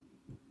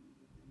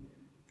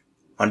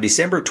On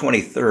December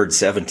 23rd,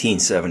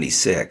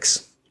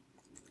 1776,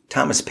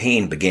 Thomas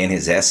Paine began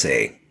his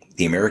essay,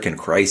 The American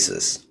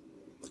Crisis,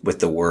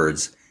 with the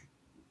words,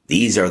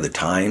 "These are the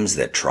times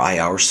that try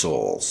our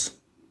souls."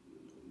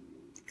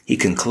 He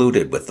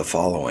concluded with the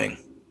following: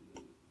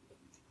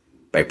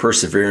 "By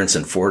perseverance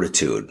and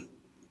fortitude,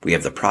 we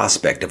have the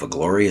prospect of a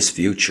glorious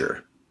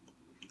future.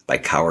 By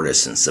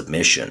cowardice and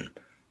submission,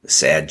 the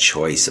sad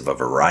choice of a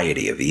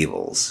variety of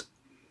evils,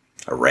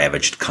 a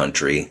ravaged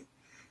country,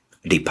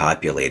 a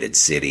depopulated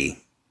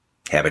city,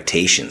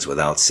 habitations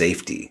without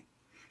safety,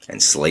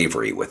 and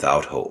slavery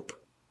without hope.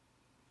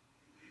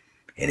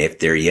 And if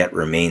there yet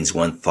remains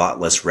one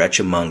thoughtless wretch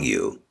among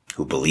you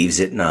who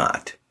believes it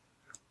not,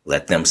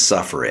 let them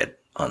suffer it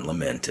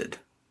unlamented."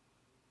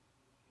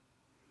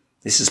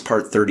 This is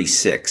part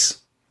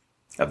 36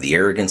 of The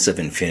Arrogance of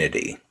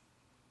Infinity.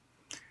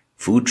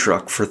 Food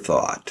truck for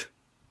thought.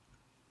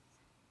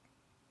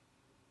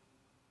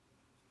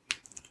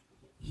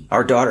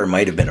 Our daughter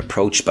might have been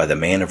approached by the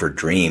man of her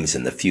dreams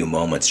in the few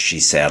moments she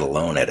sat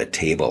alone at a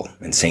table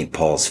in St.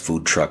 Paul's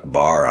Food Truck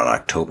Bar on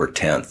October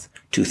 10th,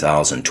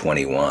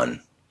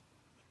 2021.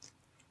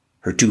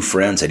 Her two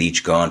friends had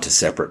each gone to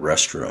separate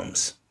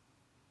restrooms.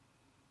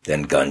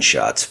 Then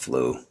gunshots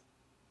flew.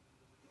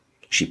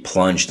 She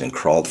plunged and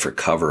crawled for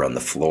cover on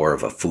the floor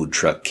of a food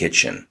truck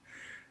kitchen,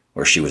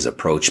 where she was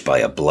approached by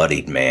a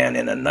bloodied man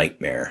in a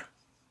nightmare.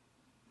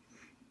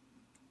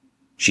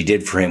 She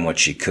did for him what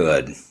she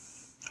could,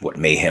 what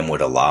mayhem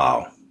would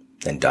allow,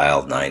 then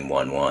dialed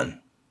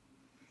 911.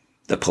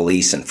 The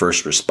police and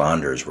first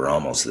responders were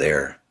almost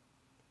there.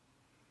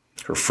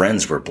 Her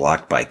friends were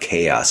blocked by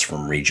chaos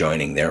from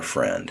rejoining their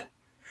friend,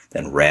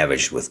 then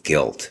ravaged with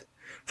guilt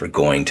for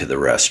going to the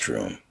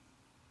restroom.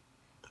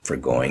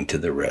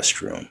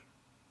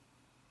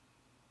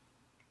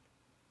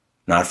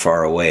 Not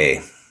far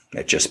away,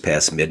 at just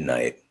past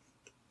midnight,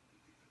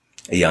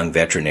 a young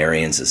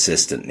veterinarian's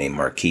assistant named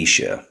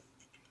Markeisha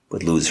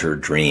would lose her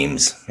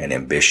dreams and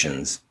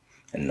ambitions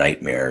and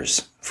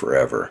nightmares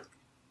forever.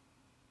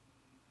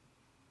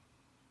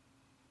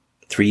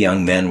 3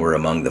 young men were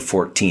among the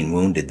 14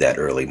 wounded that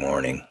early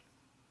morning.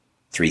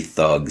 3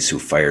 thugs who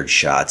fired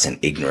shots in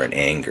ignorant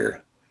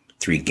anger.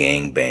 3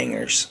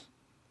 gangbangers.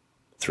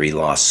 3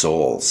 lost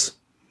souls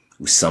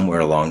who somewhere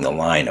along the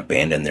line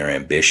abandoned their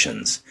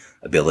ambitions,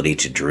 ability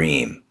to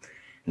dream,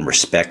 and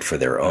respect for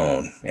their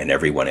own and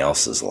everyone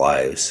else's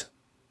lives.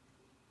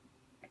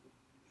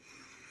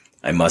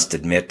 I must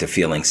admit to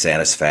feeling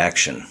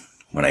satisfaction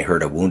when I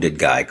heard a wounded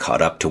guy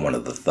caught up to one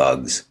of the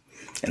thugs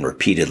and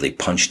repeatedly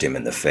punched him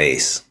in the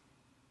face.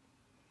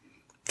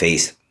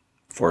 Faith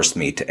forced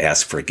me to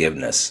ask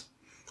forgiveness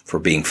for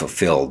being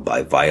fulfilled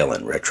by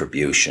violent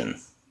retribution.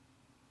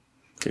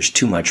 There's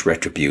too much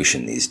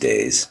retribution these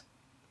days,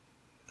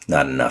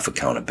 not enough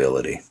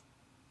accountability.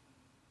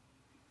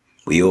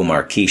 We owe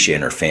Markeisha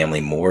and her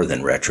family more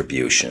than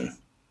retribution.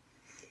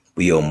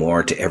 We owe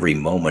more to every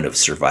moment of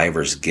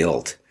survivor's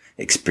guilt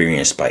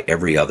experienced by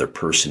every other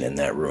person in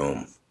that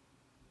room.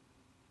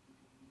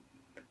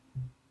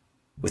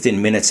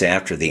 Within minutes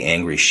after the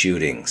angry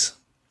shootings,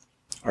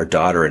 our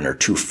daughter and her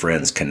 2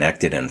 friends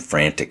connected in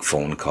frantic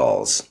phone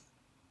calls.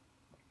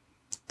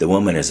 The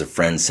woman is a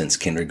friend since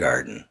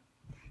kindergarten.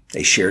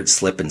 They shared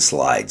slip and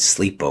slides,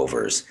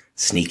 sleepovers,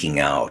 sneaking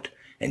out,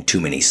 and too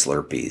many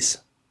Slurpees.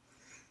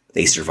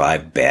 They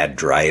survived bad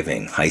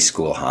driving, high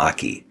school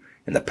hockey,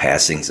 and the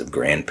passings of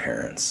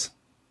grandparents.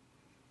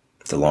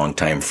 The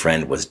longtime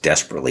friend was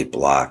desperately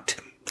blocked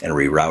and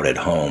rerouted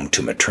home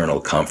to maternal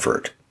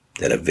comfort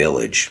that a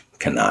village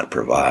cannot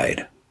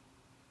provide.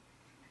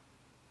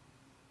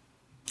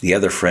 The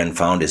other friend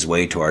found his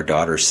way to our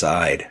daughter's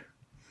side,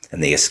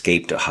 and they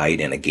escaped to hide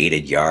in a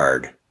gated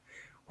yard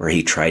where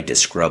he tried to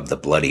scrub the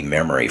bloody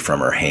memory from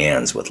her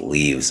hands with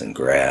leaves and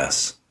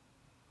grass.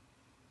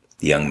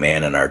 The young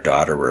man and our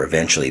daughter were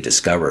eventually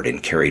discovered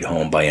and carried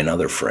home by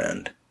another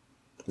friend,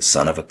 the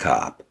son of a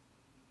cop.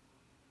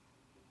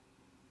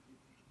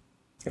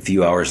 A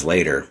few hours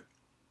later,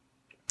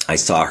 I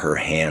saw her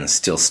hands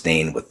still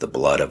stained with the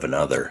blood of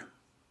another.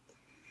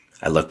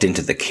 I looked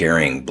into the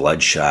caring,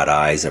 bloodshot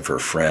eyes of her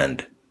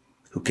friend,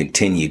 who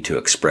continued to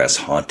express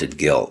haunted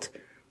guilt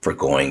for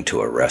going to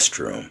a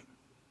restroom.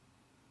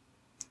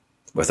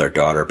 With our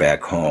daughter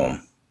back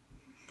home,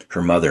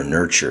 her mother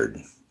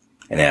nurtured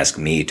and asked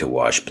me to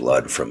wash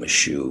blood from a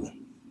shoe.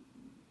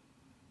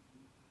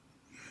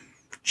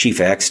 Chief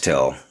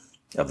Axtell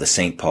of the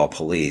St. Paul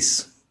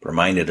Police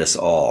reminded us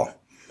all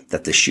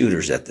that the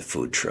shooters at the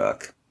food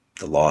truck,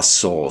 the lost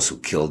souls who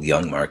killed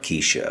young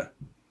Markeisha,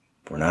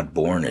 were not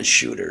born as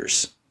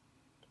shooters.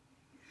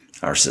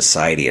 Our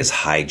society has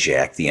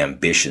hijacked the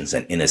ambitions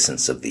and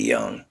innocence of the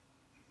young.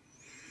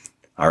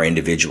 Our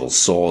individual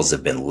souls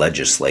have been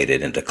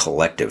legislated into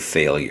collective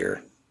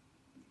failure.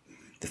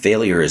 The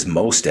failure is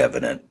most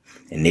evident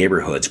in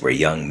neighborhoods where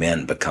young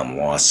men become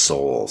lost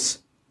souls.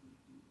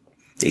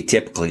 They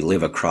typically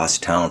live across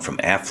town from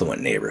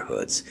affluent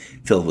neighborhoods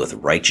filled with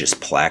righteous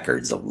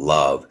placards of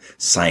love,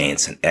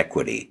 science, and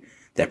equity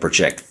that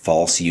project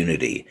false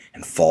unity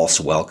and false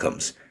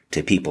welcomes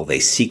to people they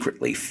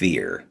secretly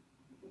fear.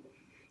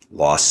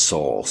 lost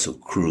souls who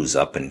cruise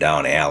up and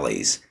down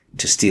alleys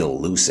to steal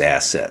loose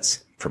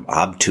assets from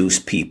obtuse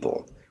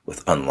people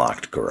with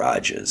unlocked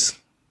garages.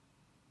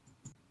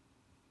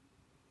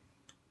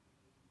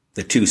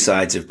 The two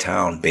sides of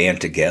town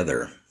band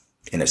together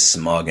in a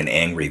smug and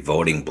angry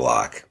voting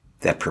bloc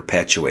that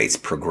perpetuates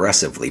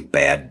progressively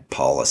bad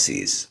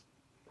policies.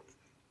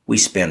 We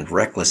spend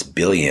reckless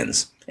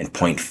billions and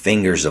point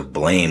fingers of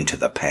blame to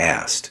the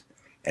past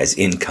as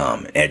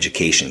income and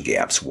education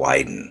gaps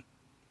widen,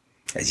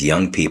 as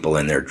young people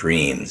in their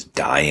dreams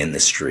die in the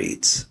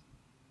streets.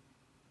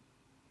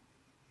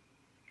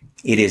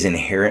 It is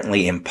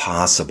inherently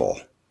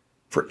impossible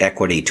for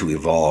equity to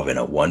evolve in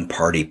a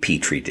one-party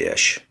petri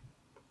dish.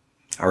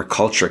 Our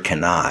culture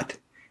cannot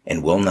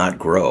and will not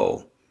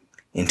grow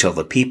until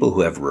the people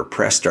who have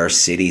repressed our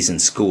cities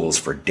and schools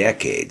for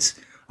decades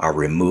are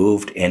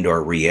removed and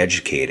or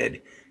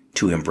re-educated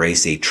to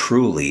embrace a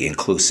truly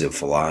inclusive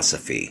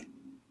philosophy.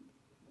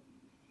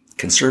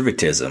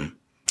 Conservatism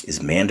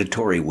is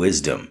mandatory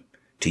wisdom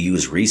to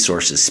use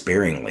resources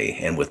sparingly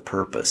and with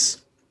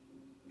purpose.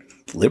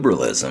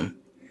 Liberalism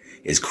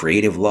is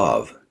creative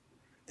love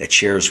that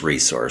shares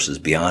resources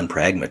beyond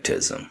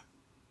pragmatism.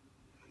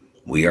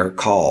 We are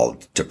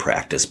called to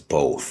practice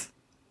both.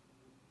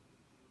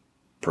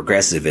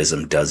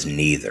 Progressivism does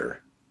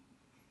neither.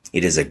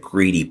 It is a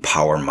greedy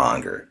power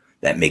monger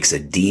that makes a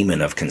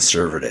demon of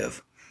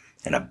conservative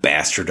and a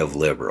bastard of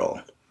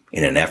liberal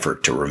in an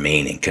effort to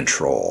remain in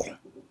control.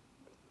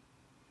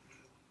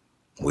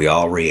 We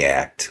all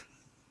react.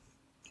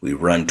 We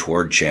run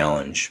toward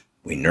challenge.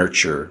 We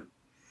nurture.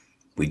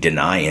 We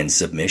deny in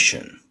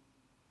submission.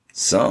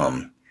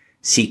 Some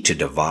seek to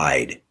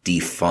divide,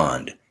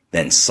 defund,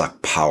 then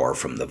suck power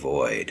from the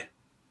void.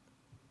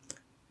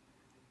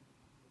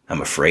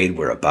 I'm afraid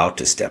we're about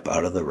to step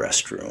out of the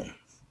restroom.